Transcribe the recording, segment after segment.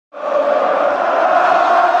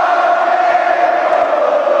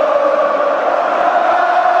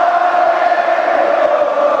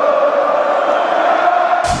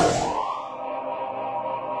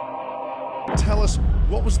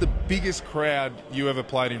biggest crowd you ever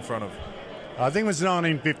played in front of? I think it was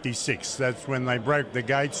 1956. That's when they broke the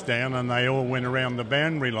gates down and they all went around the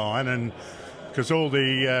boundary line, and because all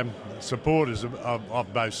the supporters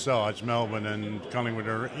of both sides, Melbourne and Collingwood,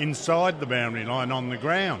 are inside the boundary line on the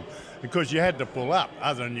ground, because you had to pull up,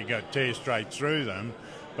 other than you go tear straight through them.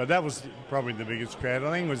 But that was probably the biggest crowd.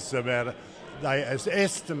 I think it was about, they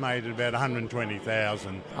estimated about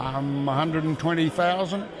 120,000.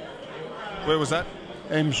 120,000. Where was that?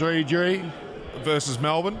 MCG. Versus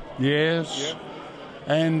Melbourne? Yes. Yeah.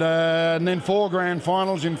 And then 4 grand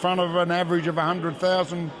finals in front of an average of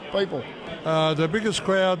 100,000 people. The biggest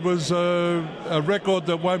crowd was a record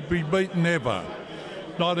that won't be beaten ever.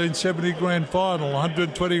 1970 grand final,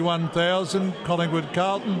 121,000, Collingwood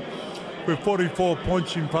Carlton, with 44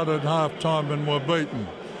 points in front at half-time and were beaten.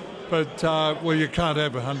 But, well, you can't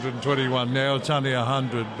have 121 now, it's only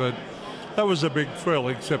 100, but that was a big thrill,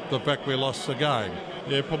 except the fact we lost the game.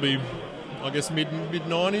 Yeah, probably, I guess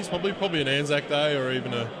mid-90s, probably an Anzac Day or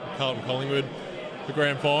even a Carlton-Collingwood. The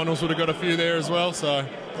grand finals would have got a few there as well, so.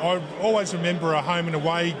 I always remember a home and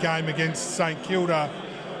away game against St Kilda.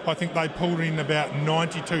 I think they pulled in about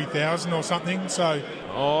 92,000 or something, so.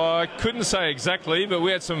 Oh, I couldn't say exactly, but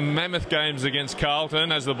we had some mammoth games against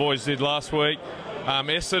Carlton, as the boys did last week.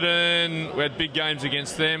 Essendon, we had big games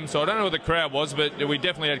against them, so I don't know what the crowd was, but we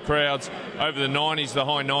definitely had crowds over the 90s, the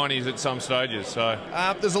high 90s at some stages. So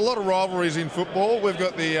there's a lot of rivalries in football. We've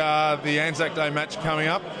got the Anzac Day match coming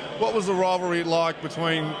up. What was the rivalry like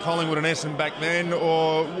between Collingwood and Essendon back then,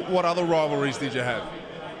 or what other rivalries did you have?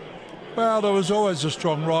 Well, there was always a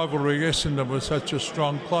strong rivalry. Essendon was such a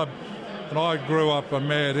strong club, and I grew up a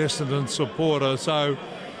mad Essendon supporter, so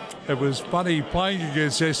it was funny playing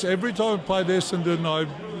against Essendon. Every time I played Essendon, I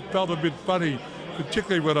felt a bit funny,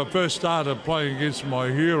 particularly when I first started playing against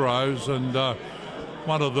my heroes, and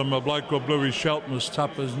one of them, a bloke with Bluey Shelton, was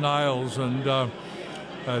tough as nails and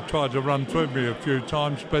tried to run through me a few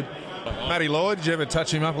times. But Matty Lloyd, did you ever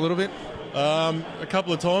touch him up a little bit? A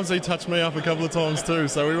couple of times. He touched me up a couple of times too,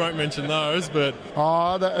 so we won't mention those. But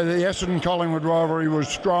the Essendon-Collingwood rivalry was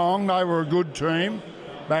strong. They were a good team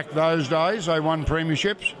back those days. They won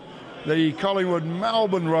premierships. The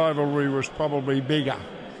Collingwood-Melbourne rivalry was probably bigger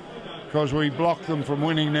because we blocked them from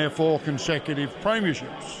winning their 4 consecutive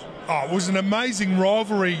premierships. Oh, it was an amazing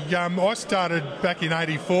rivalry. I started back in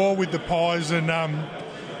 '84 with the Pies, and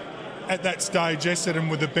at that stage Essendon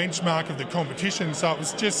were the benchmark of the competition, so it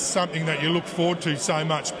was just something that you look forward to so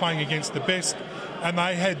much, playing against the best, and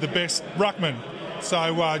they had the best ruckman.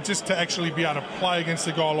 So just to actually be able to play against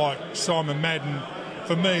a guy like Simon Madden,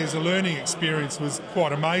 for me as a learning experience, was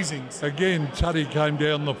quite amazing. Again, Tuddy came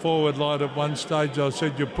down the forward line at one stage. I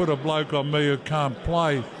said, you put a bloke on me who can't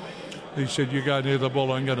play. He said, you go near the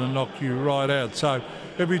ball, I'm going to knock you right out. So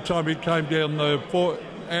every time he came down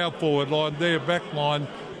our forward line, their back line,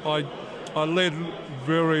 I led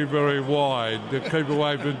very, very wide to keep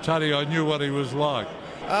away from Tuddy. I knew what he was like.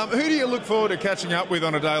 Who do you look forward to catching up with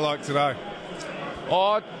on a day like today?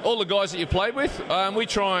 all the guys that you played with. We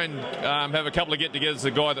try and have a couple of get-togethers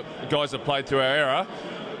of guys that played through our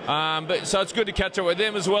era. So it's good to catch up with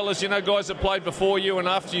them, as well as, you know, guys that played before you and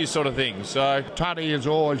after you, sort of thing. So Tuddy is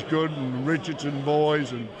always good, and Richardson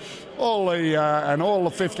boys, and all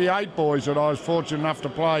the 58 boys that I was fortunate enough to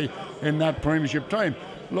play in that premiership team.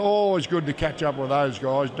 Always good to catch up with those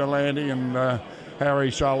guys, Delaney and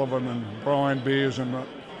Harry Sullivan and Brian Beers and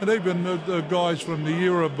even the guys from the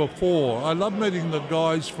era before. I love meeting the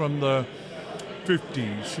guys from the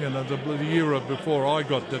 50s, you know, the era before I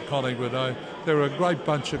got to Collingwood. They're a great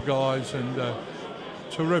bunch of guys, and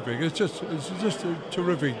terrific. It's just a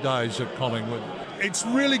terrific days at Collingwood. It's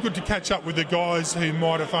really good to catch up with the guys who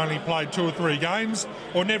might have only played 2 or 3 games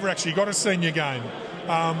or never actually got a senior game.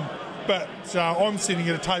 But I'm sitting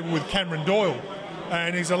at a table with Cameron Doyle,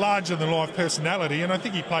 and he's a larger-than-life personality, and I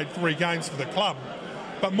think he played 3 games for the club.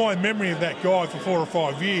 But my memory of that guy for 4 or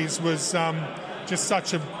 5 years was just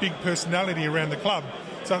such a big personality around the club.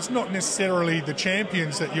 So it's not necessarily the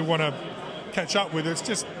champions that you want to catch up with, it's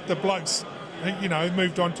just the blokes, you know,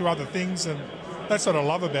 moved on to other things, and that's what I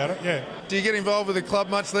love about it, yeah. Do you get involved with the club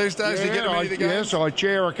much these days? Yeah, Do you get into the games? Yes, I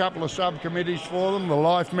chair a couple of subcommittees for them, the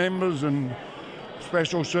life members and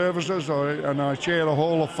special services, and I chair the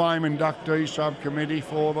Hall of Fame inductee subcommittee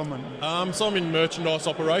for them. And so I'm in merchandise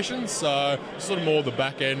operations, so sort of more the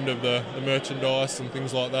back end of the merchandise and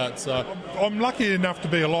things like that. So I'm lucky enough to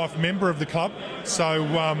be a life member of the club, so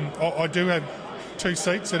I do have 2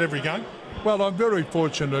 seats at every game. Well, I'm very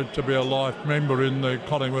fortunate to be a life member in the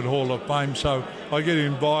Collingwood Hall of Fame, so I get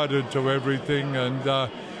invited to everything, and I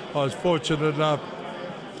was fortunate enough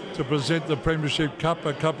to present the Premiership Cup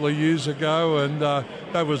a couple of years ago, and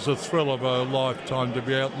that was the thrill of a lifetime to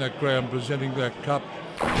be out in that ground presenting that cup.